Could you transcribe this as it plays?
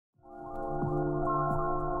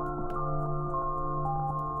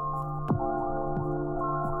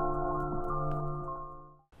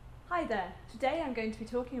there, today I'm going to be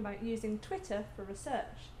talking about using Twitter for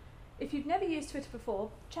research. If you've never used Twitter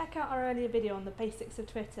before, check out our earlier video on the basics of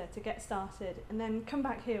Twitter to get started, and then come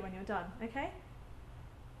back here when you're done, okay?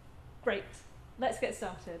 Great, let's get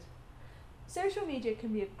started. Social media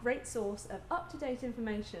can be a great source of up-to-date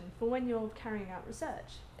information for when you're carrying out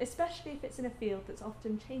research, especially if it's in a field that's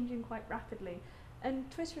often changing quite rapidly,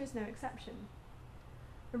 and Twitter is no exception.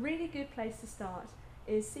 A really good place to start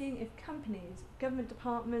is seeing if companies, government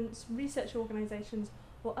departments, research organisations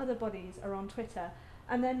or other bodies are on Twitter,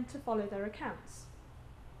 and then to follow their accounts.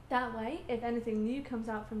 That way, if anything new comes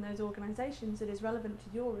out from those organisations that is relevant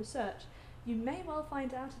to your research, you may well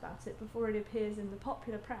find out about it before it appears in the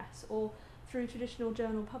popular press or through traditional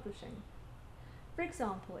journal publishing. For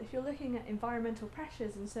example, if you're looking at environmental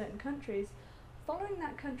pressures in certain countries, following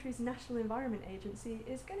that country's National Environment Agency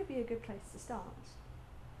is going to be a good place to start.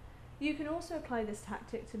 You can also apply this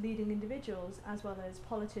tactic to leading individuals as well as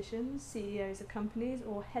politicians, CEOs of companies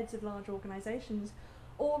or heads of large organisations,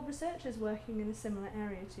 or researchers working in a similar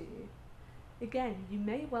area to you. Again, you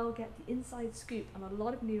may well get the inside scoop on a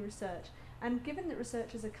lot of new research, and given that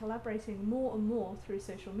researchers are collaborating more and more through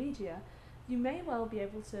social media, you may well be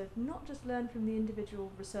able to not just learn from the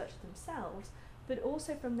individual researchers themselves, but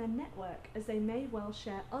also from their network, as they may well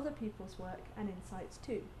share other people's work and insights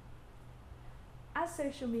too. As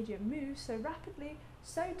social media moves so rapidly,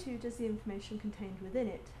 so too does the information contained within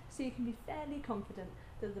it, so you can be fairly confident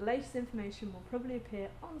that the latest information will probably appear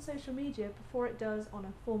on social media before it does on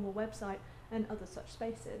a formal website and other such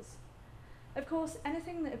spaces. Of course,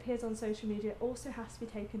 anything that appears on social media also has to be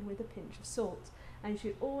taken with a pinch of salt, and you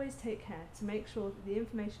should always take care to make sure that the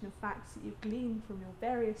information and facts that you've gleaned from your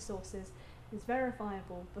various sources is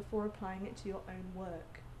verifiable before applying it to your own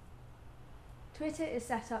work. Twitter is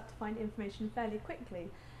set up to find information fairly quickly,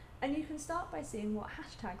 and you can start by seeing what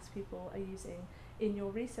hashtags people are using in your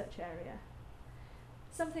research area.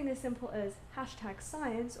 Something as simple as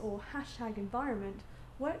 #science or #environment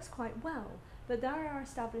works quite well, but there are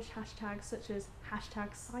established hashtags such as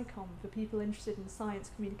 #SciComm for people interested in science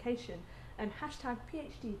communication and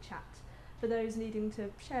 #PhD chat for those needing to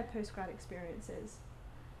share postgrad experiences.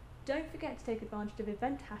 Don't forget to take advantage of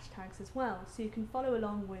event hashtags as well, so you can follow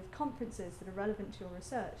along with conferences that are relevant to your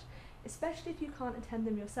research, especially if you can't attend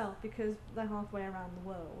them yourself because they're halfway around the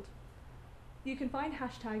world. You can find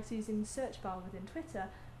hashtags using the search bar within Twitter,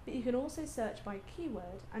 but you can also search by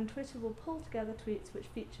keyword, and Twitter will pull together tweets which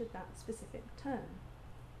feature that specific term.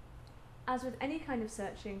 As with any kind of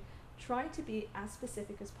searching, try to be as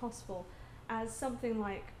specific as possible, as something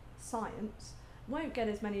like science won't get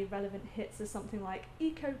as many relevant hits as something like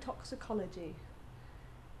ecotoxicology.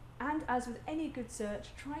 And as with any good search,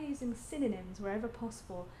 try using synonyms wherever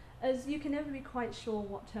possible, as you can never be quite sure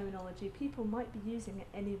what terminology people might be using at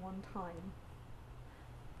any one time.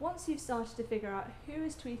 Once you've started to figure out who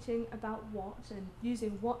is tweeting about what and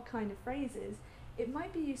using what kind of phrases, it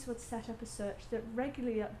might be useful to set up a search that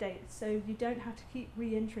regularly updates so you don't have to keep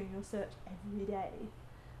re-entering your search every day.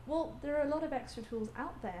 Well, there are a lot of extra tools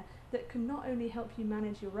out there that can not only help you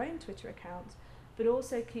manage your own Twitter account, but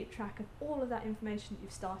also keep track of all of that information that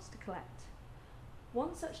you've started to collect.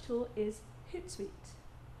 One such tool is Hootsuite.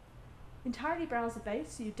 Entirely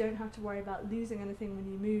browser-based, so you don't have to worry about losing anything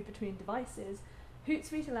when you move between devices,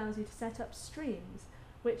 Hootsuite allows you to set up streams,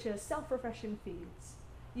 which are self-refreshing feeds.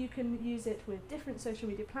 You can use it with different social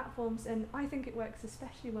media platforms, and I think it works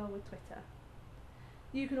especially well with Twitter.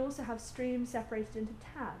 You can also have streams separated into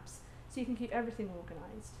tabs, so you can keep everything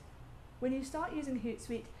organised. When you start using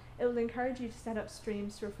Hootsuite, it will encourage you to set up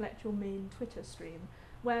streams to reflect your main Twitter stream,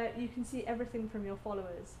 where you can see everything from your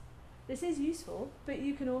followers. This is useful, but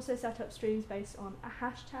you can also set up streams based on a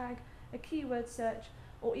hashtag, a keyword search,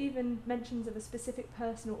 or even mentions of a specific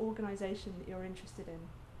person or organisation that you're interested in.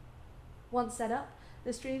 Once set up,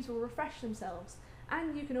 the streams will refresh themselves,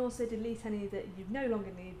 and you can also delete any that you no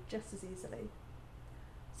longer need just as easily.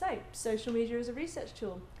 So, social media is a research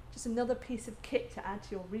tool, just another piece of kit to add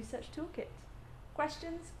to your research toolkit.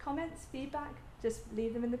 Questions, comments, feedback, just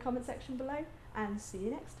leave them in the comment section below, and see you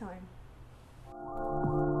next time.